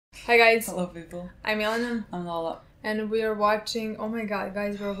Hi guys. Hello people. I'm Milena. I'm Lola. And we are watching, oh my god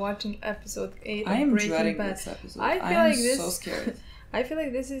guys, we're watching episode 8 I of am Breaking dreading Bad. this episode. I am so scared. I feel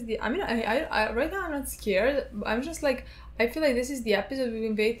like this is the, I right now I'm not scared. I'm just like, I feel like this is the episode we've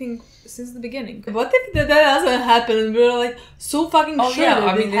been waiting since the beginning. What if that doesn't happen and we're like so fucking sure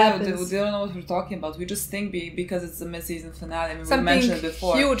that it happens? They don't know what we're talking about. We just think because it's the mid-season finale. I mean, Something we mentioned it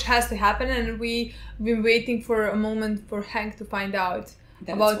before. Huge has to happen and we've been waiting for a moment for Hank to find out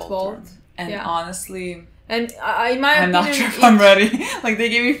That about Walt. And honestly... And in my opinion, I'm not sure if I'm ready. Like, they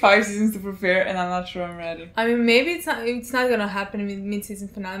gave me 5 seasons to prepare and I'm not sure I'm ready. I mean, maybe it's not gonna happen in mid-season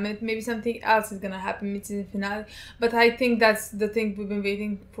finale. Maybe something else is gonna happen mid-season finale. But I think that's the thing we've been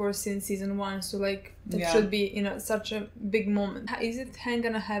waiting for since season 1. So like, it should be, such a big moment. Is it Hank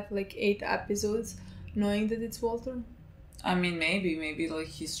gonna have like 8 episodes knowing that it's Walter? I mean, maybe like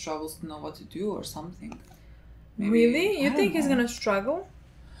he struggles to know what to do or something. Maybe, Really? You think he's gonna struggle?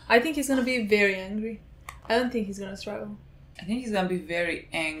 I think he's gonna be very angry. I don't think he's gonna struggle. I think he's gonna be very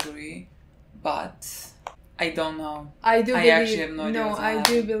angry, but I don't know. I actually have no idea. I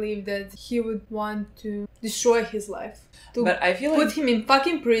do believe that he would want to destroy his life. But I feel like put him in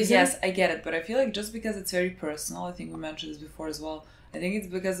fucking prison. Yes, I get it, but I feel like just because it's very personal, I think we mentioned this before as well. I think it's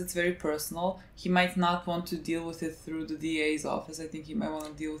because it's very personal. He might not want to deal with it through the DA's office. I think he might want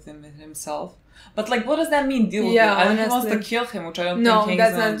to deal with it himself. But like, what does that mean? Deal with it? I think he wants to kill him, which I don't think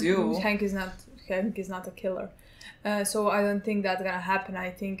Hank's gonna do. Hank is not a killer. So I don't think that's gonna happen. I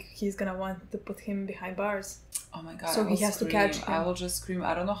think he's gonna want to put him behind bars. Oh my god! So he has to catch him. I will just scream.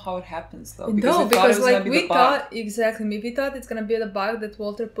 I don't know how it happens though. Because like we thought exactly. We thought it's gonna be the bug that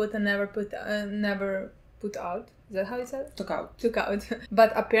Walter put and never put out. Is that how he said it? Took out.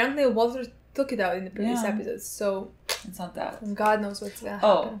 But apparently Walter took it out in the previous episodes. So it's not that. God knows what's gonna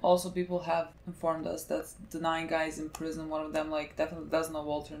happen. Also people have informed us that the 9 guys in prison, one of them like definitely doesn't know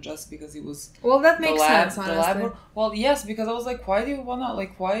Walter and Jesse because he was that makes sense, honestly. Well, yes, because I was like, why do you wanna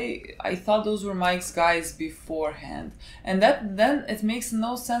why I thought those were Mike's guys beforehand, and then it makes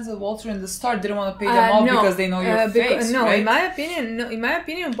no sense that Walter in the start didn't want to pay them off because they know your face. No, right? in my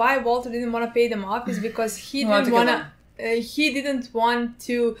opinion, why Walter didn't want to pay them off is because he didn't want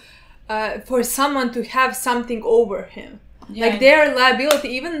to. For someone to have something over him, like their liability,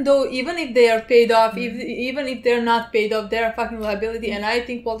 even if they are paid off, even if they're not paid off, they're a fucking liability. And I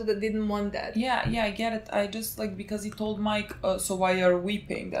think Walter didn't want that. Yeah, I get it. I just like because he told Mike, so why are we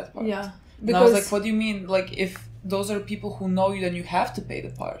paying that part? Yeah, because and I was like, what do you mean? Like, if those are people who know you, then you have to pay the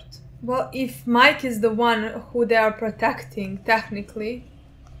part. Well, if Mike is the one who they are protecting, technically.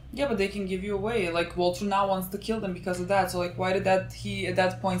 Yeah, but they can give you away. Like, Walter now wants to kill them because of that. So, like, why did he at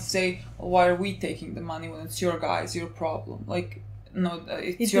that point say, why are we taking the money when it's your guys, your problem? Like, no,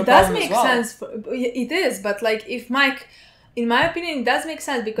 it's your problem as well. It does make sense. It is, but, like, if Mike... In my opinion, it does make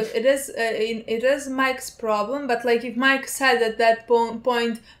sense because it is Mike's problem. But, like, if Mike said at that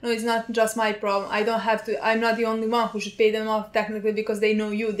point, no, it's not just my problem. I'm not the only one who should pay them off technically because they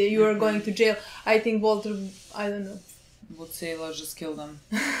know you. You are going to jail. I think Walter... I don't know. Would say, let's just kill them.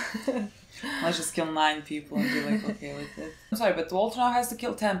 Let's just kill 9 people and be like, okay with it. I'm sorry, but Walter now has to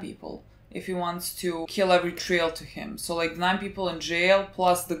kill 10 people if he wants to kill every trail to him. So like 9 people in jail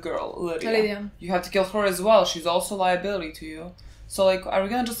plus the girl, Lydia. You have to kill her as well. She's also a liability to you. So like, are we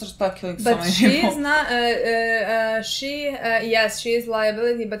gonna just start killing so many people? But she is not. Yes, she is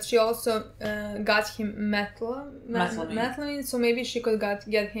liability, but she also got him methylamine. So maybe she could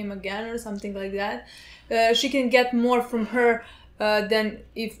get him again or something like that. She can get more from her than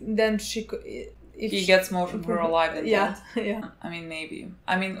she could. If he gets more from her alive than dead. Yeah. I mean, maybe.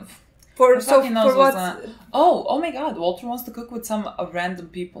 I mean. For what? Oh my God! Walter wants to cook with some random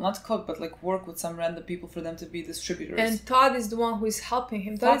people, not cook, but like work with some random people for them to be distributors. And Todd is the one who is helping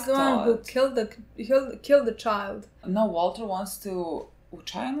him. Todd is the one who killed the child. No, Walter wants to.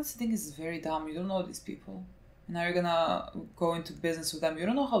 Which I honestly think is very dumb. You don't know these people, and now you're gonna go into business with them. You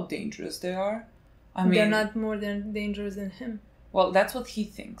don't know how dangerous they are. I mean, they're not more dangerous than him. Well, that's what he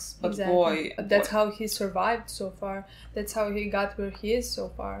thinks, but exactly. That's how he survived so far. That's how he got where he is so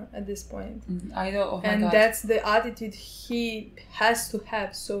far at this point. I know, oh my and God. That's the attitude he has to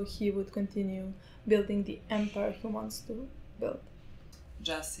have, so he would continue building the empire he wants to build.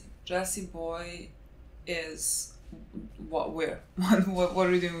 Jesse boy is what are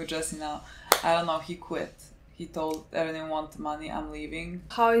we doing with Jesse now? I don't know. He quit. He told everyone want the money. I'm leaving.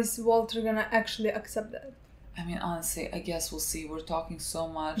 How is Walter gonna actually accept that? I mean, honestly, I guess we'll see. We're talking so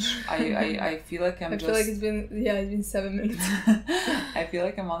much. I feel like I feel like it's been 7 minutes. I feel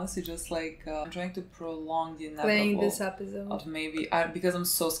like I'm honestly just like I'm trying to prolong the inevitable Playing this episode of maybe because I'm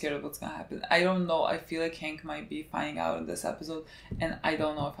so scared of what's gonna happen. I don't know. I feel like Hank might be finding out in this episode, and I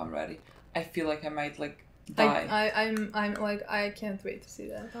don't know if I'm ready. I feel like I might like die. I'm like I can't wait to see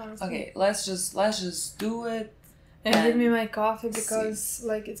that. Honestly. Okay, let's just do it. And give me my coffee because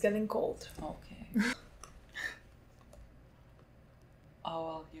like it's getting cold. Okay. Oh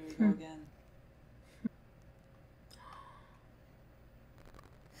well, here we go again.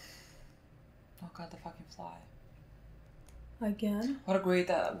 Oh god, the fucking fly. Again? What a great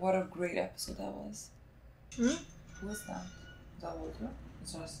episode that was. Hmm? Who is that? Is that Walter?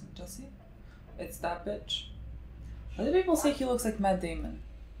 It's just Jesse? It's that bitch. Why do people say he looks like Matt Damon?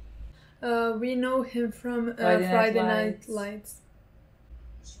 We know him from Friday Night Lights.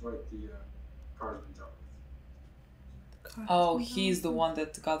 That's right, the car's been dealt with. Oh, he's the one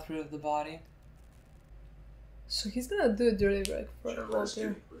that got rid of the body. So he's gonna do dirty work for Sure,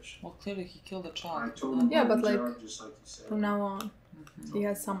 Walter. Well, clearly he killed a I child. told him Yeah, to but the like job, just like you said. from now on, Mm-hmm. he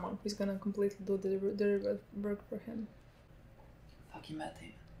has someone who's gonna completely do the dirty work for him. Fucking Matt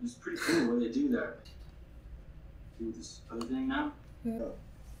Damon. It's pretty cool where they do that. Do this other thing now?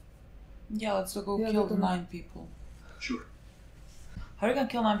 Yeah, let's go Yeah, kill look at 9 people. Sure. How are you gonna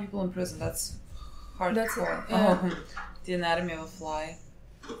kill 9 people in prison? That's hardcore. That's Oh, the anatomy of a fly.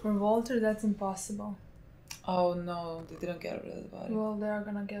 For Walter, that's impossible. Oh no, they didn't get rid of the body. Well, they are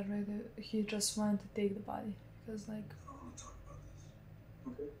gonna get rid of. He just wanted to take the body because like. I want to talk about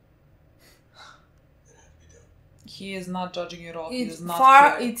this. Okay. It had to be done. He is not judging you at all. He It's does not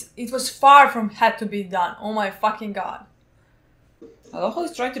far. care. It was far from had to be done. Oh my fucking god. I love how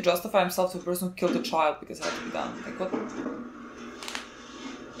he's trying to justify himself to the person who killed the child because it had to be done. Like what?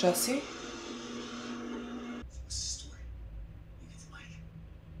 Jesse? What's the story? You get the mic.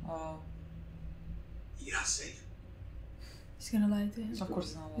 Oh, You got safe. He's gonna lie to him. of course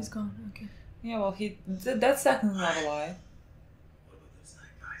it's not. He's gone. Okay. Yeah, well, that's technically not a lie. What about those 9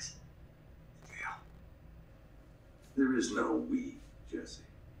 guys? In jail. There is no we, Jesse.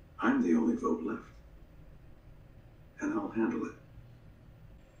 I'm the only vote left. And I'll handle it.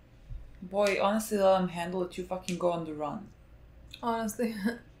 Boy, honestly, let him handle it. You fucking go on the run. Honestly.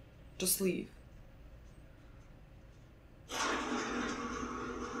 Just leave.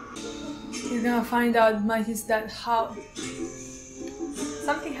 He's gonna find out Mike is dead. How?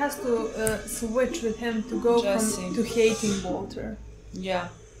 Something has to switch with him to go Jesse. from to hating Walter. Yeah.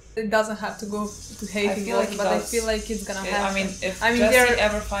 It doesn't have to go to hating feel like Walter, it but I does. feel like it's gonna happen. I mean, if I mean, Jesse they're-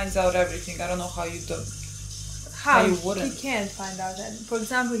 ever finds out everything, I don't know how you do. How? you wouldn't. He can't find out that. For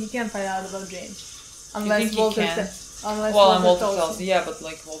example, he can't find out about James. think Unless he Walter can? unless Well, and Walter tells tells him. you, yeah, but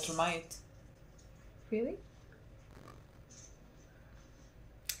like Walter might. Really?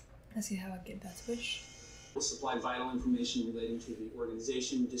 Does he have a kid that wish? Will supply vital information relating to the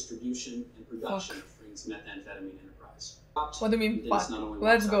organization, distribution, and production of Ring's methamphetamine enterprise. What do you mean, Dennis fuck? not only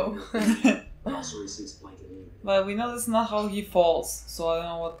Let's walks out go. of here, but also receives blanket immunity. But we know that's not how he falls, so I don't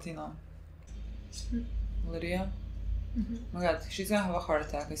know what, Lydia? Mm-hmm. Oh my god, she's gonna have a heart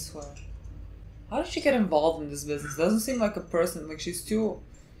attack, I swear. How did she get involved in this business? Doesn't seem like a person, like she's too...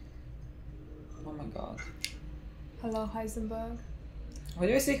 Oh my god. Hello, Heisenberg. Why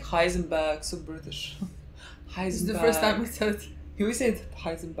do I say Heisenberg? So British. Heisenberg. This is the first time we said it. You always say it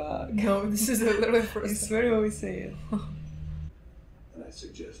Heisenberg. No, this is literally the I first time. swear you always say it. And I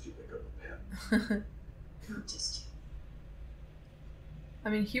suggest you pick up a pen. Not just I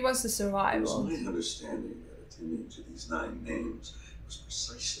mean, he wants to It survive. was my understanding that attending to these 9 names was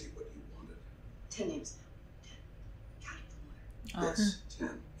precisely what you wanted. 10 names now. 10. Counting the lawyer. Oh. Yes, 10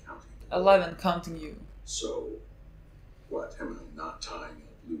 counting. 11, counting you. So, what, am I not tying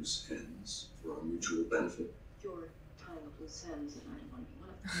up loose ends for our mutual benefit? You're tying up loose ends, and I don't want to be one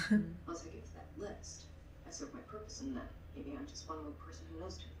of them. Once I get to that list, I serve my purpose in that. Maybe I'm just one more person who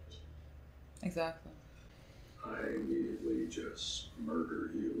knows too much. Exactly. I immediately just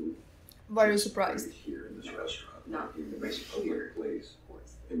murder you. Why are you Just surprised? right here in this restaurant. Not in this here. public place. Of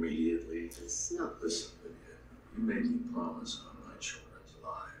course. Immediately. It's not Listen, Lydia, you made me promise on my children's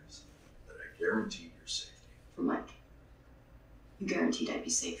lives that I guaranteed your safety. for Mike. You guaranteed I'd be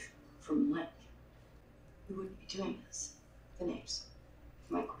safe from Mike. We wouldn't be doing this. The names.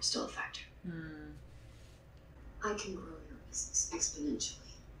 Mike were still a factor. Hmm. I can grow your business exponentially.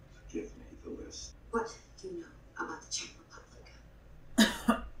 Give me the list. What do you know about the Czech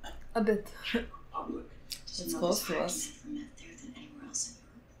Republic? A bit. Public. Did It's you know close there's to higher us. demand for meth there than anywhere else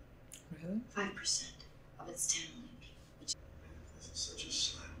in Europe? Really? 5% of its 10 million people, which And if this is such a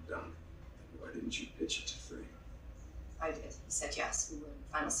slam dunk, then why didn't you pitch it to 3? I did. He said yes. We were in the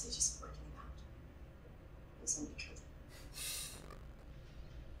final stages of working it out. But somebody killed him.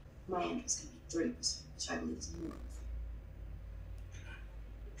 My end was going to be 30%, which I believe is more than fair.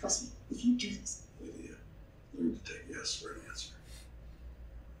 Trust me, if you do this... Lydia, learn to take yes for an answer.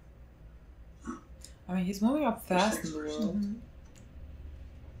 I mean, he's moving up fast in the world. Mm-hmm.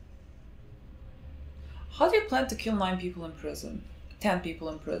 How do you plan to kill 9 people in prison? 10 people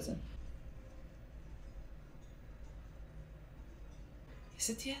in prison? Is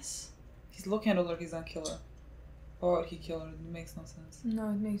it yes? He's looking at her like he's gonna kill her. Or he kill her, it makes no sense. No,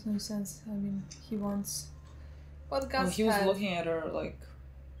 it makes no sense. I mean, he wants... What Gus Well, he was had. looking at her like...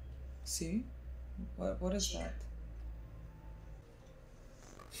 See? What is that?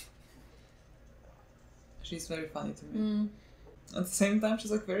 She's very funny to me. Mm. At the same time,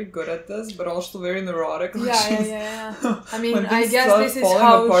 she's like very good at this, but also very neurotic. Like Yeah. I mean, when I things guess start this is falling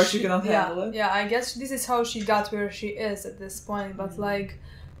how apart, she cannot handle it. Yeah, I guess this is how she got where she is at this point. But like,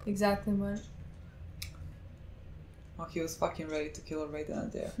 exactly when. Oh, he was fucking ready to kill her right then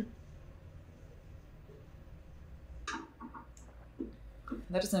and there.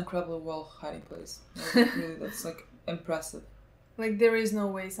 That is an incredibly well hiding place. Really, that's like impressive. Like, there is no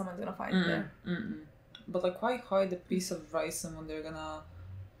way someone's gonna find there. But like, why hide a piece of rice when they're gonna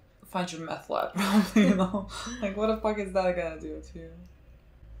find your meth lab? Probably, you know. Like, what the fuck is that gonna do to you?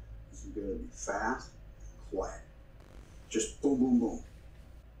 This is gonna be fast, quiet. Just boom, boom, boom.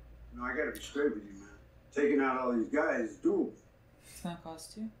 No, I gotta be straight with you, man. Taking out all these guys is doable. It's gonna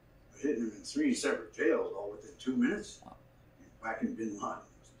cost you. Hitting them in 3 separate jails all within 2 minutes. Whacking Bin Laden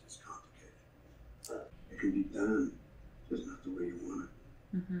wasn't this complicated. It can be done, just not the way you want it.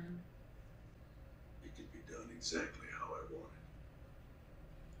 It could be done exactly how I want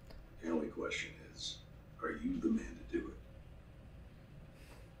it. The only question is, are you the man to do it?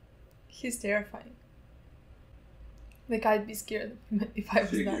 He's terrifying. Like, I'd be scared if I was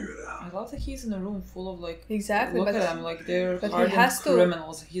Figure them. it out. I love that he's in a room full of like... Exactly, Look but at them, like they're but he hardened has to-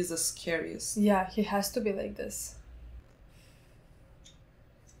 criminals. He's the scariest. Yeah, he has to be like this.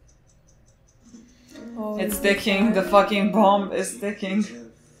 Oh, It's sticking. The fucking bomb is sticking.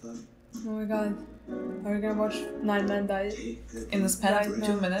 Oh my god. Are we gonna watch 9 men die? In the span Right of now.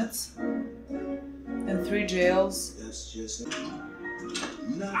 2 minutes. In 3 jails.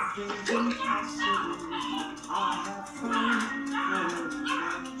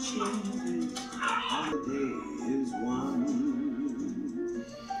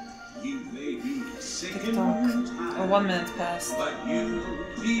 TikTok. Oh, 1 minute passed.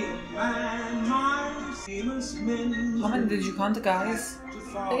 How many did you count, guys?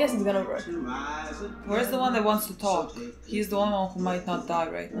 I guess it's gonna work. Where's the one that wants to talk? He's the only one who might not die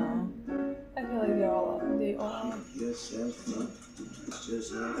right now. I feel like they all are.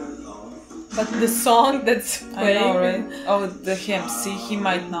 But the song that's I playing... know, right? Oh, the him. See, he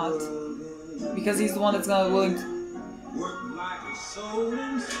might not. Because he's the one that's gonna willing to...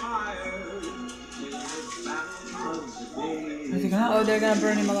 Are they gonna... Oh, they're gonna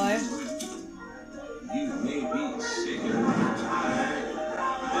burn him alive?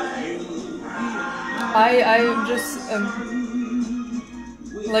 I just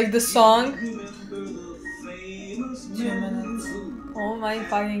like the song. 2 minutes. Oh my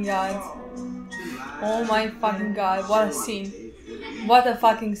fucking god. Oh my fucking god. What a scene. What a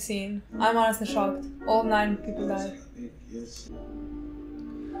fucking scene. I'm honestly shocked. All 9 people died.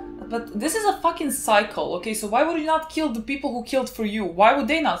 But this is a fucking cycle, okay? So why would you not kill the people who killed for you? Why would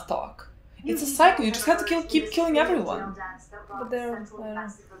they not talk? It's a cycle. You just have to keep killing everyone. But they're... I don't know.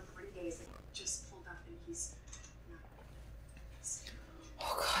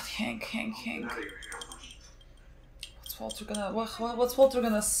 Oh god, Hank. What's Walter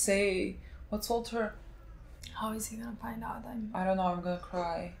gonna say? What's Walter? How is he gonna find out? I don't know. I'm gonna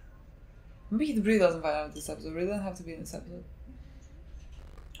cry. Maybe he really doesn't find out in this episode. Really doesn't have to be in this episode.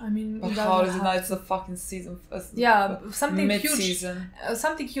 I mean, But it how doesn't does it have not? to. It's the fucking season. Yeah, something huge. Mid-season.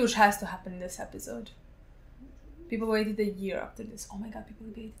 Something huge has to happen in this episode. People waited a year after this. Oh my god, people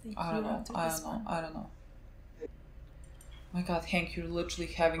waited a year after this one. I don't know. My god, Hank, you're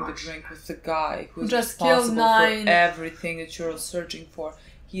literally having the drink with the guy who's Just killed responsible 9. for everything that you're searching for.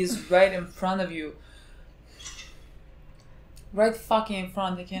 He is right in front of you. Right fucking in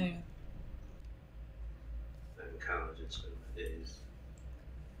front, I can't even... In college, I'd spend my days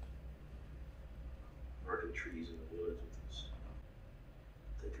working trees in the woods with this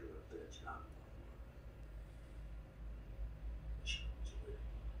thinker up there, John.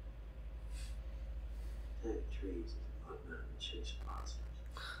 Take trees and put them and chase monsters.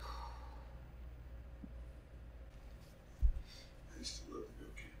 I used to love to go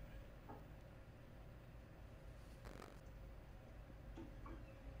camping.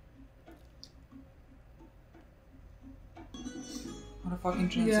 fucking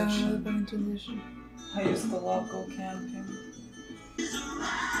Yeah, transition. what a fucking transition. I used to love go camping.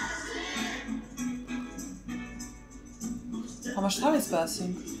 How much time is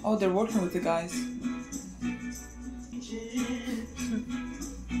passing? Oh, they're working with the guys.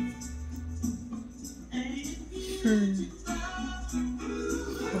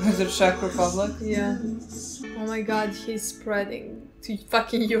 Was it Czech Republic? Yeah. Oh my god, he's spreading to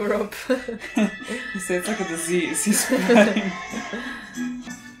fucking Europe. He said it's like a disease. He's spreading.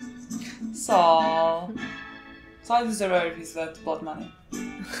 So I deserve his that blood money.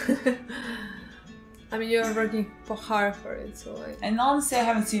 I mean, you're working hard for it, so like... And honestly, I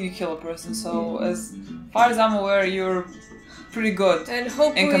haven't seen you kill a person, so as far as I'm aware, you're pretty good And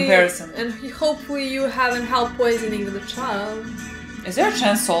hopefully, in comparison. And hopefully you haven't helped poisoning the child. Is there a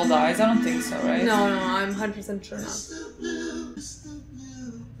chance Soul dies? I don't think so, right? No, I'm 100% sure not.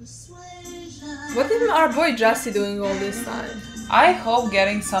 What is our boy Jesse doing all this time? I hope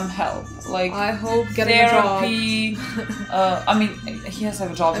getting some help, like I hope getting therapy. I mean, he has to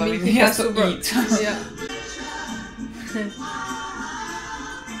have a job. I mean, he has to work. eat. Yeah.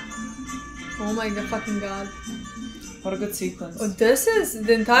 Oh my god, fucking god. What a good sequence. Oh, this is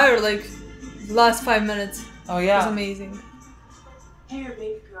the entire like last 5 minutes. Oh It was yeah. amazing. Here,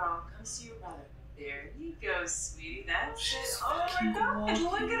 baby girl, come see your brother. There you go, sweetie. That's She's it. Oh my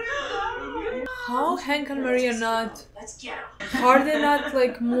fucking god, look at her. How Hank and Maria not? Let's get her. How are they not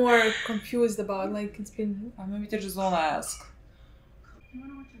like more confused about? Like it's been. Or maybe they just don't ask. You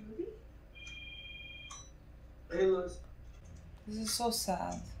wanna watch a movie? Hey, Liz. This is so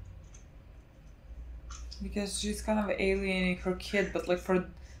sad. Because she's kind of alienating her kid, but like for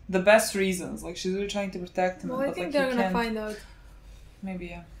the best reasons. Like she's really trying to protect him. Well, but I think like, they're he gonna can't. find out. Maybe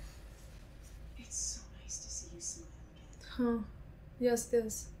yeah. It's so nice to see you smile again. Huh. Yes, it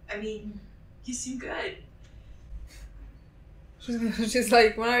is. I mean, you seem good. She's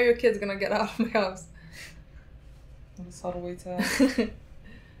like, when are your kids gonna get out of my house? What a subtle way to ask. We've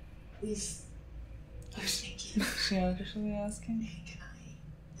been thinking, She actually asking. Hank and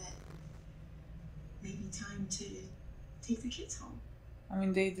I, that maybe time to take the kids home. I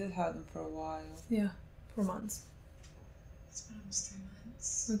mean, they did have them for a while. Yeah, for months. It's been almost 3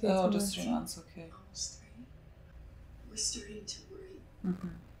 months. Okay, Oh, it's just months. 3 months, okay. Almost 3. We're starting to worry Mm-hmm.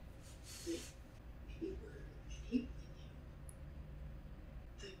 that maybe we're enabling you.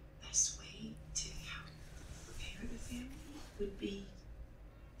 The best way to help repair the family would be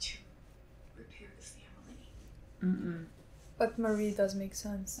to repair the family. Mm-mm. But Marie does make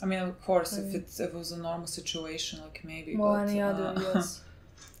sense. I mean, of course, if it was a normal situation, like maybe. Well, but, any other, yes.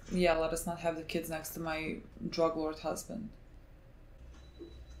 Yeah, let us not have the kids next to my drug lord husband.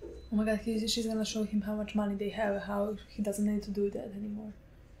 Oh my god, she's gonna show him how much money they have, how he doesn't need to do that anymore.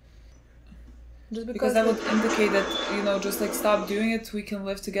 Just Because that would indicate that, you know, just like stop doing it, we can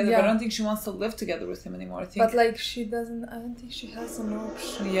live together. But Yeah. I don't think she wants to live together with him anymore. I think. But like she doesn't, I don't think she has an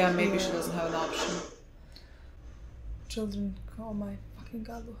option. Yeah, maybe she doesn't have an option. Children, oh my fucking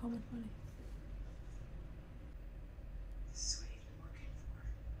god, look how much money. This is what you've been working for.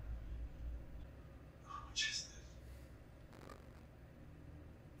 How much is this?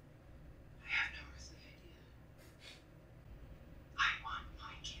 I have no earthly idea. I want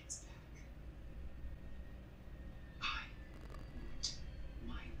my kids back. I want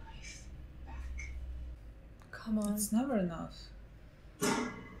my life back. Come on. It's never enough.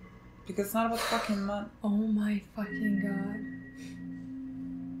 Because it's not about fucking money. Oh my fucking god.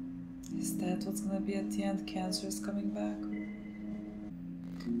 Is that what's gonna be at the end? Cancer is coming back?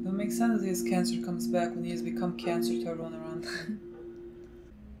 It would make sense that his cancer comes back when he has become cancer to everyone around him.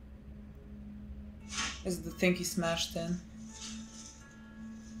 Is it the thing he smashed in?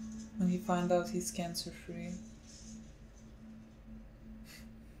 When he found out he's cancer free?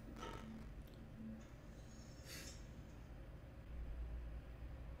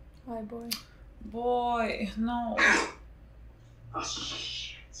 Hi, boy. Boy, no. Oh,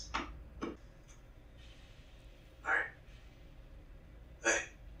 shit. Alright. Hey.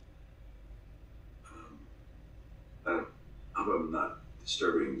 I hope I'm not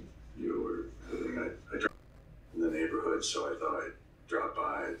disturbing you or anything. I dropped in the neighborhood, so I thought I'd drop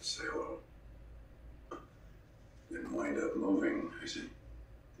by and say hello. Didn't wind up moving, I see.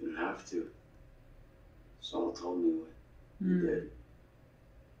 Didn't have to. Saul told me what you did.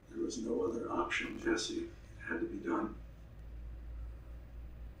 There was no other option, Jesse. It had to be done.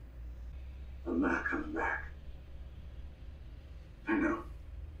 I'm not coming back. I know.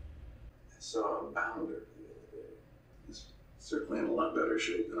 I saw a bounder the other day. He's certainly in a lot better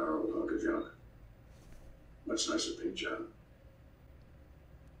shape than our old hunk of junk. Much nicer paint job.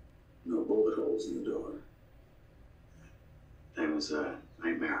 No bullet holes in the door. I was always a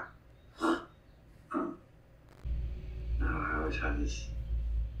nightmare. Huh? No, I always had this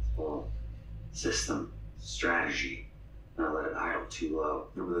whole system, strategy, not let it idle too low.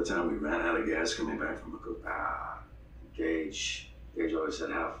 Remember the time we ran out of gas coming back from a cook? Gage always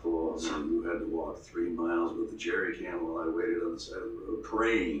said half full. So you had to walk 3 miles with a jerry can while I waited on the side of the road,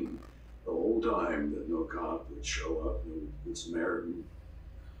 praying the whole time that no cop would show up, no good Samaritan.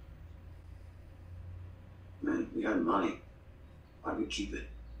 Man, we had money. Why'd we keep it?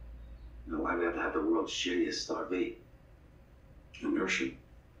 You know, why we have to have the world's shittiest RV? Inertia.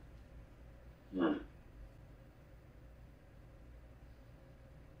 Yeah.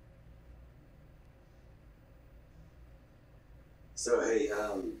 So hey, I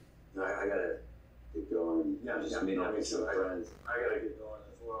gotta get going. Yeah, Just meet up with some friends. I gotta get going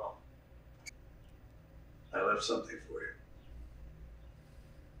as well. I left something for you.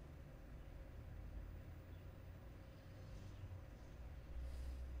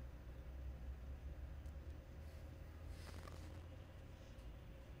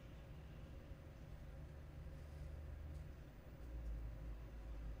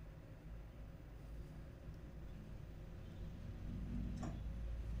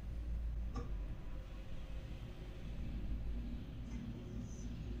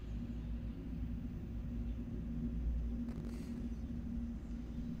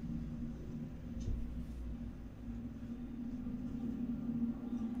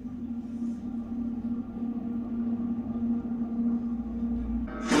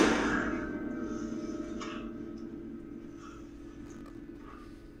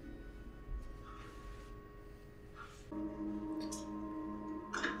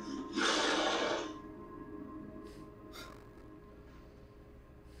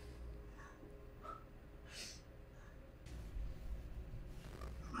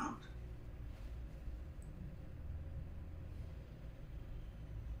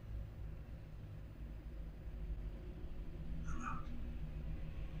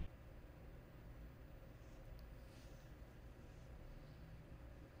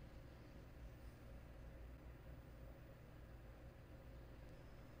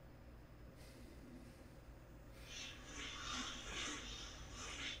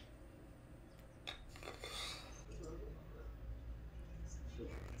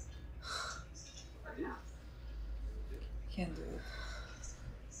 Can't do it.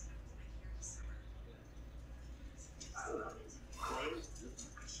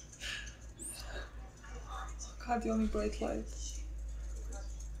 God, the only bright light.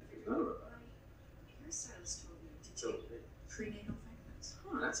 Hairstylist told me to take prenatal vitamins.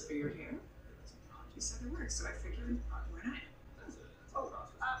 Oh, that's for your hair? You said it works, so I figured, why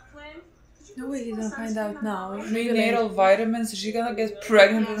not? Flynn? No way he's gonna find out now. Prenatal vitamins, she's gonna get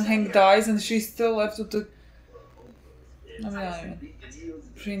pregnant and Hank dies and she's still left with the... I mean, not even.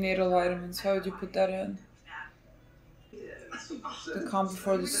 Prenatal vitamins, why would you put that in? The calm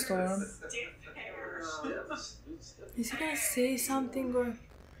before the storm. Is he gonna say something or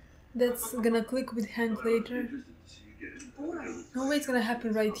that's gonna click with Hank later? No way it's gonna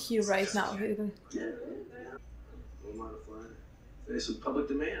happen right here, right now. He's gonna... We'll modify it. Face of public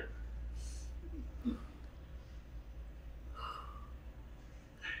demand.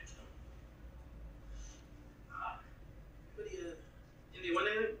 What do you want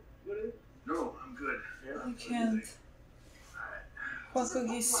anything? No, I'm good. I can't. What could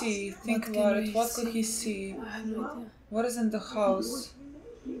he see? Think about it. What could he see? I have no idea. What is in the house?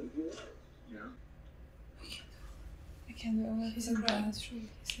 I can't do it. He's in the bathroom.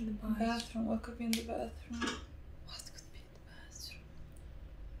 He's in the bathroom. Bathroom. What could be in the bathroom? What could be in the bathroom?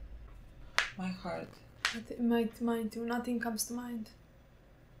 My heart. Mine too. Nothing comes to mind.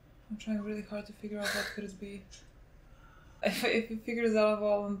 I'm trying really hard to figure out what could it be. If he figures out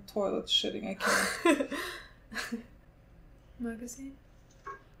while on the toilet shitting, I can't. Magazine?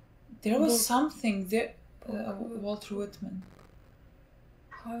 There was something there. Walter Whitman.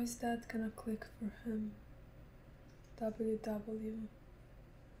 How is that gonna click for him? WW.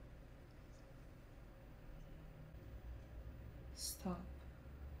 Stop.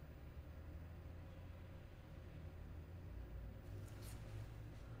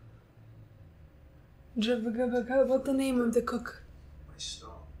 What's the name of the cook? My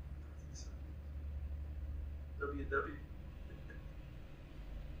stall. WW.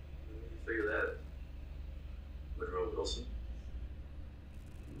 You figure that. Woodrow Wilson.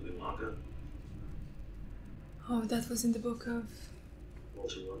 Willy Wonka. Oh, that was in the book of...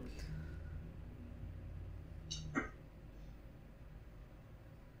 Walter White.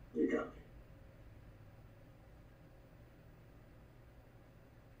 You got me.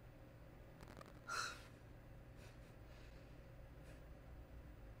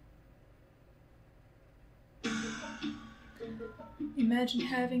 Imagine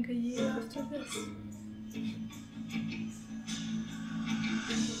having a year after this.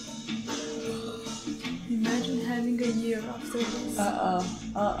 Imagine having a year after this.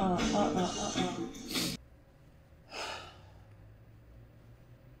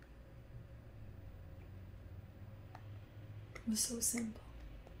 It was so simple.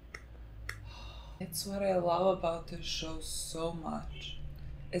 It's what I love about this show so much,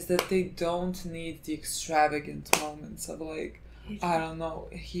 is that they don't need the extravagant moments of like, I don't know,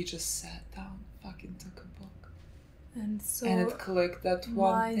 he just sat down, fucking took a book. And so and it clicked that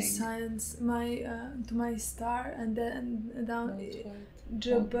one my thing. science, to my star, and then down,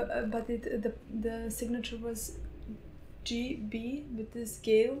 but the signature was GB with this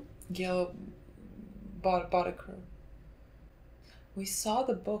Gale. Gale Boddicker. We saw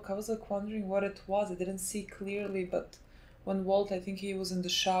the book. I was like wondering what it was. I didn't see clearly, but when Walt, I think he was in the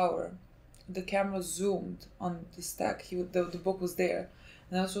shower, the camera zoomed on the stack. The book was there,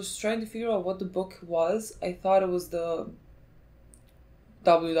 and I was just trying to figure out what the book was. I thought it was the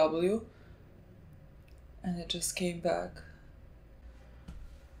WW, and it just came back.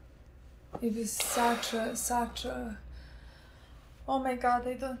 It was such a. Oh my god!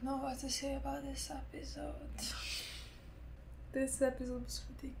 I don't know what to say about this episode. This episode was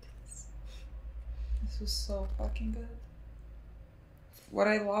ridiculous. This was so fucking good. What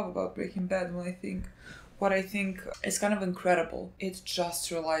I love about Breaking Bad, what I think is kind of incredible, it just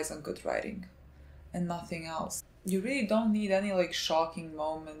relies on good writing and nothing else. You really don't need any like shocking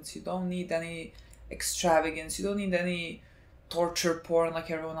moments. You don't need any extravagance. You don't need any torture porn like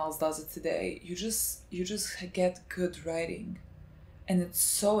everyone else does it today. You just get good writing, and it's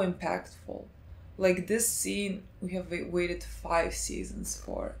so impactful. Like this scene we have waited 5 seasons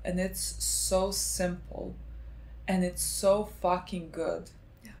for, and it's so simple and it's so fucking good.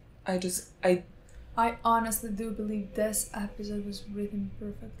 Yeah. I honestly do believe this episode was written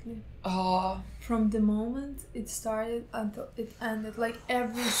perfectly. From the moment it started until it ended, like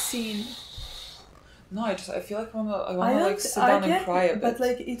every scene. No, I feel like I wanna like sit down and cry a bit. But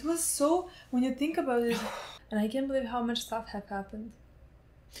like it was so, when you think about it, and I can't believe how much stuff have happened.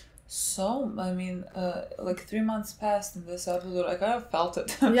 So, I mean, like 3 months passed in this episode, I kind of felt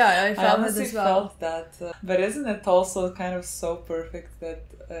it. Yeah, I felt honestly it as well. Felt that. But isn't it also kind of so perfect that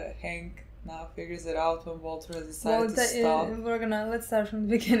Hank now figures it out when Walter has decided to stop? Let's start from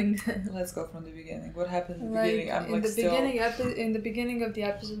the beginning. Let's go from the beginning. What happened in the like, beginning? In the beginning of the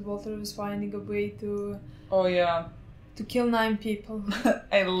episode, Walter was finding a way to... Oh, yeah. To kill 9 people.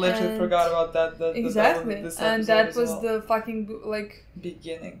 I literally forgot about that. Exactly. And that was the fucking, like...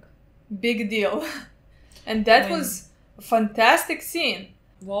 Beginning. Big deal. And that was a fantastic scene.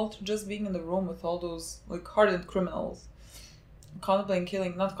 Walter just being in the room with all those like hardened criminals, planning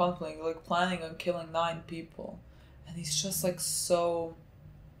on killing 9 people, and he's just like so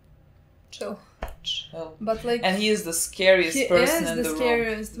chill. But like, and he is the scariest person in the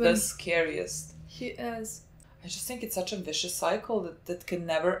room. The scariest. He is. I just think it's such a vicious cycle that can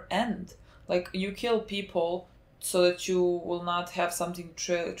never end. Like, you kill people so that you will not have something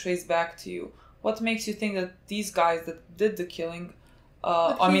traced back to you. What makes you think that these guys that did the killing,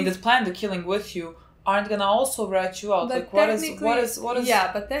 that planned the killing with you, aren't gonna also rat you out? Like, what is?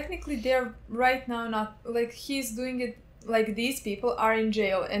 Yeah, but technically they're right now not, like, he's doing it, like, these people are in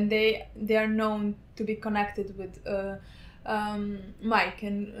jail and they are known to be connected with Mike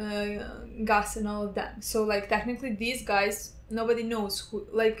and Gus and all of them. So, like, technically these guys, nobody knows who,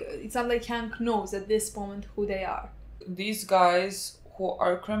 like, it's not like Hank knows at this moment who they are. These guys who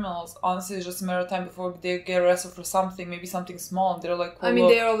are criminals, honestly, it's just a matter of time before they get arrested for something, maybe something small, and they're like, well,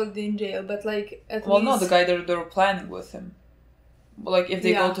 they're already in jail, but like, at least... Well, no, the guy they were planning with him. But like, if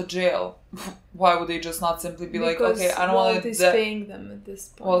they go to jail, why would they just not simply be like, okay, I don't want to... Walt is paying them at this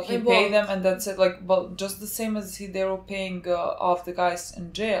point. Well, he paid them and that's it. Like, well, just the same as they were paying off the guys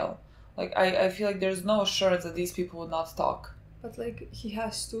in jail. Like, I feel like there's no assurance that these people would not talk. But like, he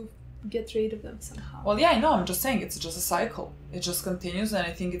has to get rid of them somehow. Well, yeah, I know. I'm just saying it's just a cycle. It just continues, and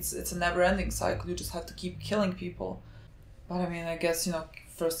I think it's a never-ending cycle. You just have to keep killing people. But I mean, I guess,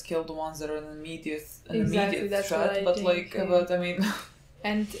 first kill the ones that are an immediate threat. But like,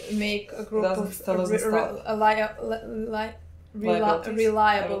 and make a group of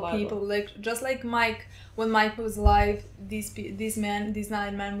reliable people. Like, just like Mike, when Mike was alive, these 9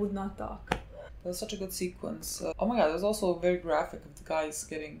 men would not talk. That was such a good sequence. Oh my god, it was also very graphic of the guys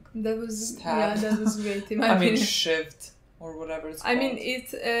getting stabbed. Yeah, that was great in my opinion. Shivved, or whatever it's called.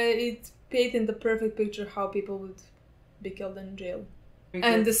 It painted the perfect picture how people would be killed in jail.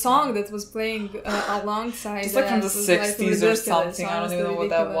 And the song that was playing alongside just like from the 60s or something, I don't even know what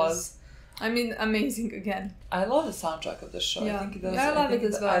that was. I mean, amazing again. I love the soundtrack of the show. Yeah. I think it does. I love it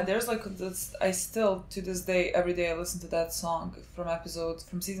as well. There's like this. I still to this day, every day I listen to that song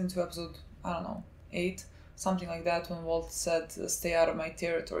from season 2, episode, I don't know, 8, something like that. When Walt said, "Stay out of my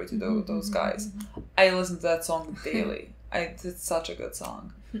territory" to those guys, I listen to that song daily. It's such a good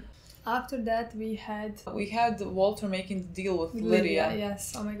song. After that, we had Walter making the deal with Lydia.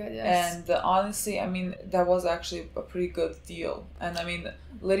 Yes. Oh my God. Yes. And honestly, I mean, that was actually a pretty good deal. And I mean,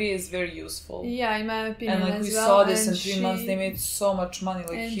 Lydia is very useful. Yeah, in my opinion. And like as we well. saw this and in 3 months, they made so much money.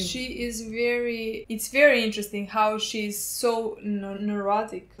 Like and she is very. It's very interesting how she's so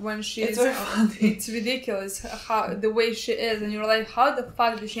neurotic when she's. It's very funny. It's ridiculous how the way she is, and you're like, how the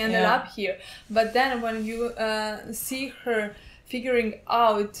fuck did she ended up here? But then when you see her figuring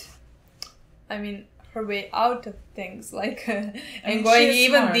out, I mean, her way out of things, like, and going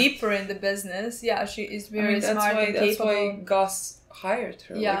even deeper in the business. Yeah, she is very smart and capable. That's why Gus hired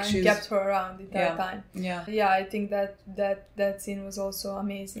her. Yeah, like, and kept her around the entire time. Yeah. Yeah, I think that scene was also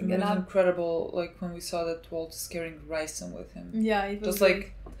amazing. It was incredible, like, when we saw that Walt is carrying Ryson with him. Yeah, it was just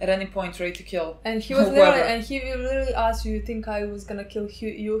like, at any point, ready to kill. And he was literally asked, "You think I was gonna kill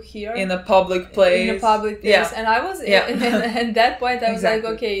you here in a public place?" In a public place, yeah. And I was, and at that point, I was like,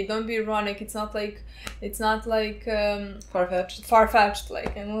 "Okay, don't be ironic. It's not like far-fetched,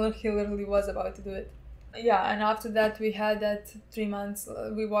 like." And he literally was about to do it. Yeah, and after that, we had that 3 months.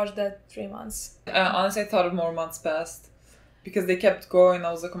 We watched that 3 months. Honestly, I thought more months passed. Because they kept going,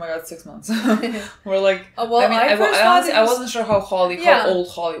 I was like, oh my God, 6 months. We're like, well, I wasn't sure how old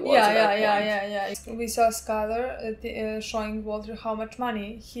Holly was. Yeah. We saw Skylar showing Walter how much money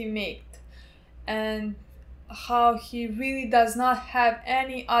he made, and how he really does not have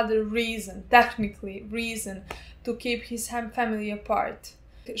any other reason to keep his family apart.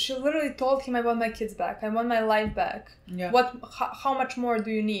 She literally told him, "I want my kids back. I want my life back. Yeah. How much more do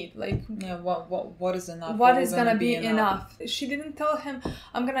you need? Like, yeah, what is enough? What is gonna be enough?" She didn't tell him,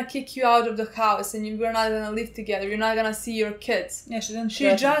 "I'm gonna kick you out of the house and we're not gonna live together. You're not gonna see your kids." Yeah, she didn't.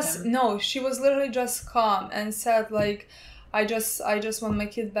 She was literally just calm and said, like, I just want my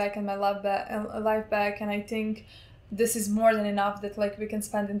kids back and my life back, and I think this is more than enough that, like, we can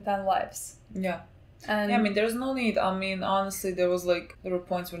spend in 10 lives. Yeah. And yeah, I mean, there's no need. I mean, honestly, there were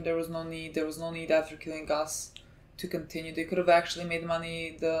points when there was no need. There was no need after killing Gus to continue. They could have actually made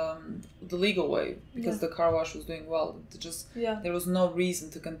money the legal way, because the car wash was doing well. There was no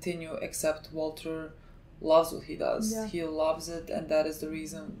reason to continue except Walter loves what he does. Yeah. He loves it, and that is the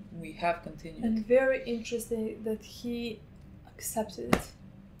reason we have continued. And very interesting that he accepted it.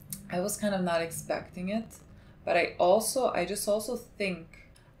 I was kind of not expecting it, but I just also think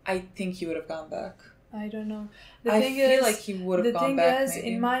he would have gone back. I don't know. I feel like he would have gone back. The thing is,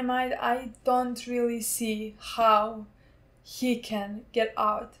 in my mind, I don't really see how he can get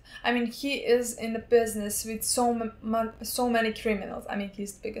out. I mean, he is in the business with so many criminals. I mean,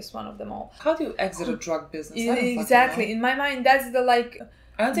 he's the biggest one of them all. How do you exit a drug business? Exactly. In my mind, that's the, like,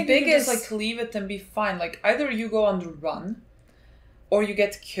 I don't think you can just, like, leave it and be fine. Like, either you go on the run, or you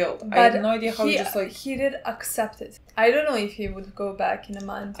get killed. But I have no idea how he did accept it. I don't know if he would go back in a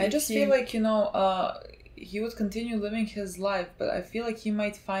month. I just feel like, he would continue living his life, but I feel like he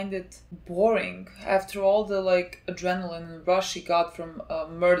might find it boring after all the, like, adrenaline and rush he got from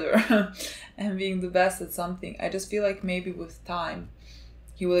murder and being the best at something. I just feel like maybe with time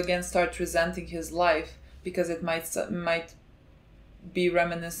he will again start resenting his life, because it might be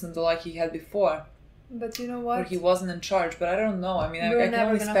reminiscent of the life he had before. But you know what? Or he wasn't in charge, but I don't know. I mean, I can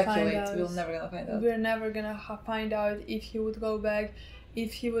only speculate. We're never gonna find out. We're never gonna find out if he would go back,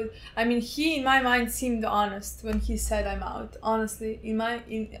 if he would. I mean, he in my mind seemed honest when he said, "I'm out." Honestly,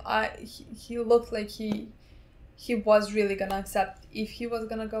 he looked like he was really gonna accept. If he was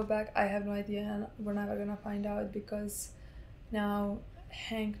gonna go back, I have no idea, and we're never gonna find out, because now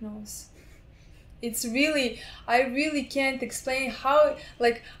Hank knows. It's really, I really can't explain how,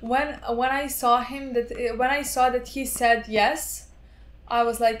 like, when I saw that he said yes, I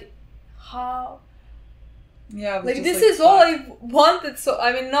was like, how? Yeah, like, this is all I wanted. So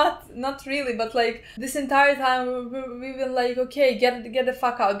I mean, not really, but like, this entire time we've been like, okay, get the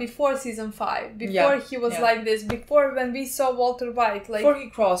fuck out. Before season 5, before he was like this, before when we saw Walter White, like, before he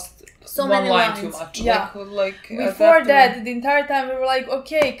crossed so one line too much. Yeah. Like before that, the entire time we were like,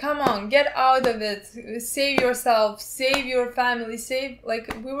 okay, come on, get out of it, save yourself, save your family,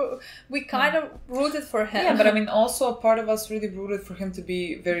 like, we kind of rooted for him. Yeah, but I mean, also a part of us really rooted for him to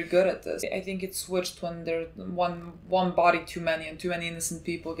be very good at this. I think it switched when there one body too many and too many innocent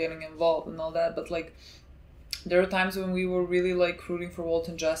people getting involved and all that. But, like, there were times when we were really, like, rooting for Walt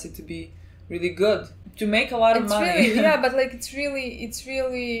and Jesse to be really good, to make a lot of money. Really, yeah, but, like, it's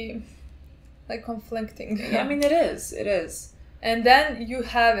really like conflicting. Yeah, I mean, it is. And then you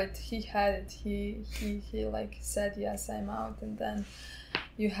have it. He had it. He like said, yes, I'm out. And then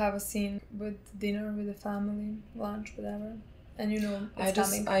you have a scene with dinner with the family, lunch, whatever. And you know it's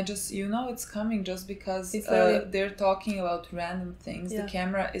coming. I just you know it's coming just because they're talking about random things. Yeah. The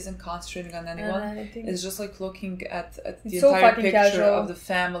camera isn't concentrating on anyone. It's just like looking at the so entire picture casual. of the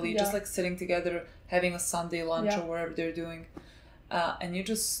family, just like sitting together, having a Sunday lunch or whatever they're doing. And you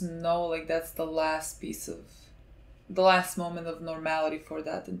just know like that's the last moment of normality for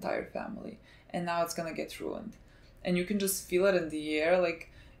that entire family. And now it's gonna get ruined. And you can just feel it in the air, like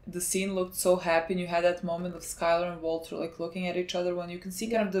the scene looked so happy, and you had that moment of Skylar and Walter like looking at each other when you can see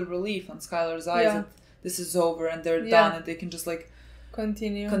kind of the relief on Skylar's eyes that this is over and they're done and they can just like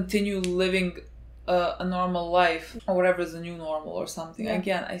continue living a normal life or whatever is the new normal or something.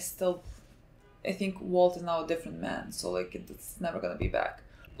 Again, I think Walt is now a different man, so like it's never gonna be back.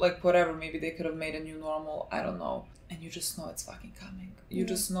 Like whatever, maybe they could have made a new normal, I don't know. And you just know it's fucking coming. You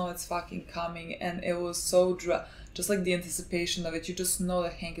just know it's fucking coming, and it was so just like the anticipation of it. You just know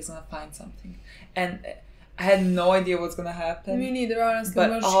that Hank is gonna find something, and I had no idea what's gonna happen. Me neither, honestly.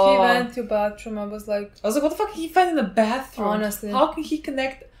 But when he went to bathroom, I was like, what the fuck did he find in the bathroom? Honestly, how can he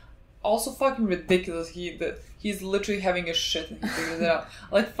connect? Also, fucking ridiculous. He's literally having a shit and he figures it out.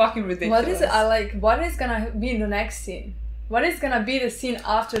 Like fucking ridiculous. What is gonna be in the next scene? What is gonna be the scene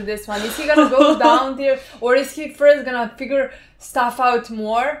after this one? Is he gonna go down there, or is he first gonna figure stuff out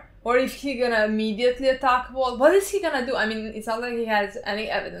more, or if he gonna immediately attack Walt? What is he gonna do? I mean, it's not like he has any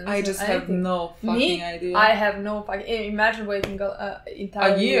evidence. I just have no fucking idea. I have no fucking. Imagine waiting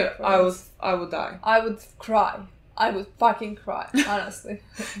entire year. I would die. I would cry. I would fucking cry. Honestly.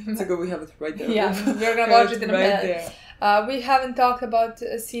 It's good we have it right there. Yeah, we're gonna watch it in a right minute. We haven't talked about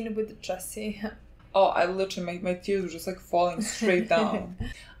a scene with Jesse. Oh, I literally, my tears were just like falling straight down.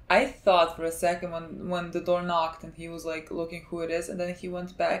 I thought for a second when the door knocked and he was like looking who it is, and then he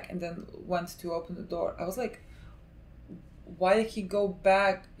went back and then went to open the door. I was like, why did he go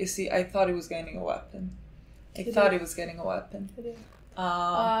back? You see, I thought he was getting a weapon. He was getting a weapon.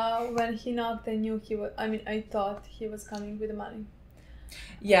 When he knocked, I knew he was. I mean, I thought he was coming with the money.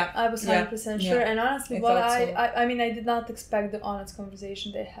 Yeah, I was 100% sure. And honestly, I mean, I did not expect the honest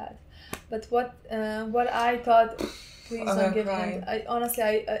conversation they had. But what I thought, please don't give him. I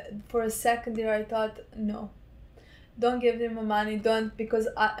for a second there I thought, no, don't give him the money. Don't, because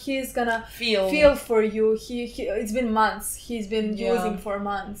he's gonna feel for you. It's been months. He's been using for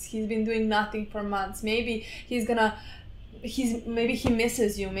months. He's been doing nothing for months. Maybe maybe he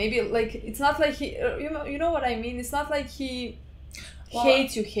misses you. Maybe like it's not like he. You know what I mean. It's not like he.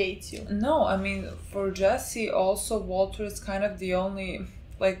 Hates you. No, I mean for Jesse also Walter is kind of the only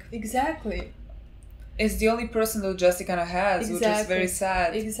like exactly. It's the only person that Jesse kind of has, which is very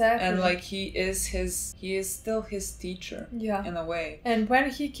sad. Exactly. And like he is still his teacher. Yeah. In a way. And when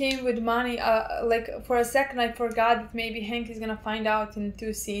he came with money, like for a second I forgot that maybe Hank is gonna find out in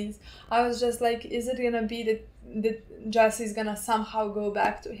 2 scenes. I was just like, is it gonna be that Jesse's gonna somehow go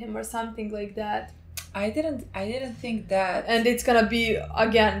back to him or something like that? I didn't think that. And it's gonna be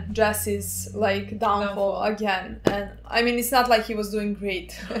again Jesse's like downfall again. And I mean, it's not like he was doing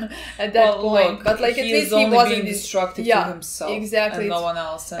great at that point, look, but like at least he wasn't being destructive to himself, exactly, and no one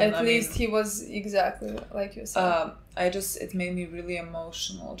else. And at least he was exactly like you said. It made me really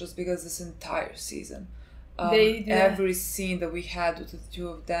emotional just because this entire season, every scene that we had with the two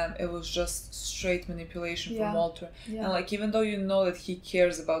of them, it was just straight manipulation from Walter. And like even though you know that he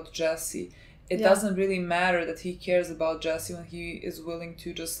cares about Jesse. It doesn't really matter that he cares about Jesse when he is willing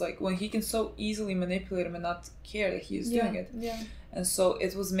to just like when he can so easily manipulate him and not care that he is doing it. Yeah. And so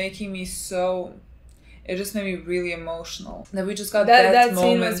it was making me so. It just made me really emotional that we just got that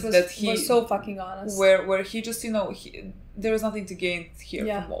moment was, that he was so fucking honest. Where he just there was nothing to gain here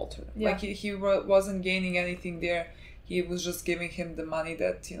from Walter. Yeah. Like he wasn't gaining anything there. He was just giving him the money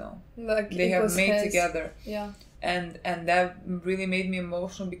that like they have made together. Yeah. And that really made me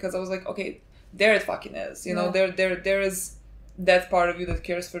emotional because I was like, okay. There it fucking is, there is that part of you that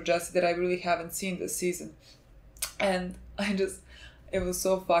cares for Jesse that I really haven't seen this season. And it was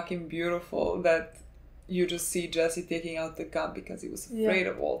so fucking beautiful that you just see Jesse taking out the gun because he was afraid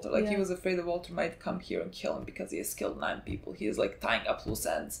of Walter. Like he was afraid that Walter might come here and kill him because he has killed 9 people. He is like tying up loose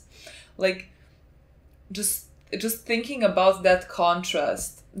ends. Like just thinking about that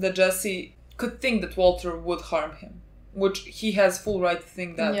contrast that Jesse could think that Walter would harm him. Which he has full right to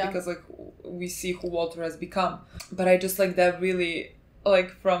think that because like we see who Walter has become. But I just like that really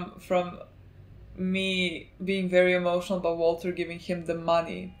like from me being very emotional about Walter giving him the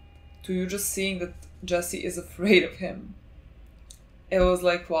money to you just seeing that Jesse is afraid of him. It was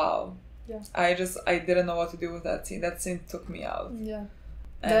like wow. Yeah. I didn't know what to do with that scene. That scene took me out. Yeah.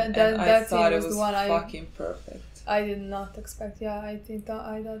 And I thought it was fucking perfect. I did not expect. Yeah, I thought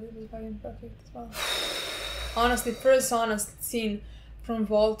it was fucking perfect as well. Honestly, first honest scene from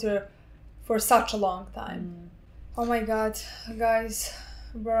Walter for such a long time. Oh my god, guys,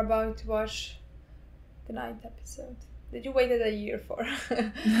 we're about to watch the 9th episode that you waited a year for,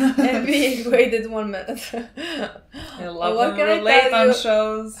 and we waited 1 minute. I love when we're late on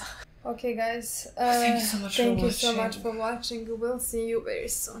shows. Okay, guys. Thank you so much for watching. We'll see you very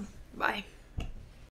soon. Bye.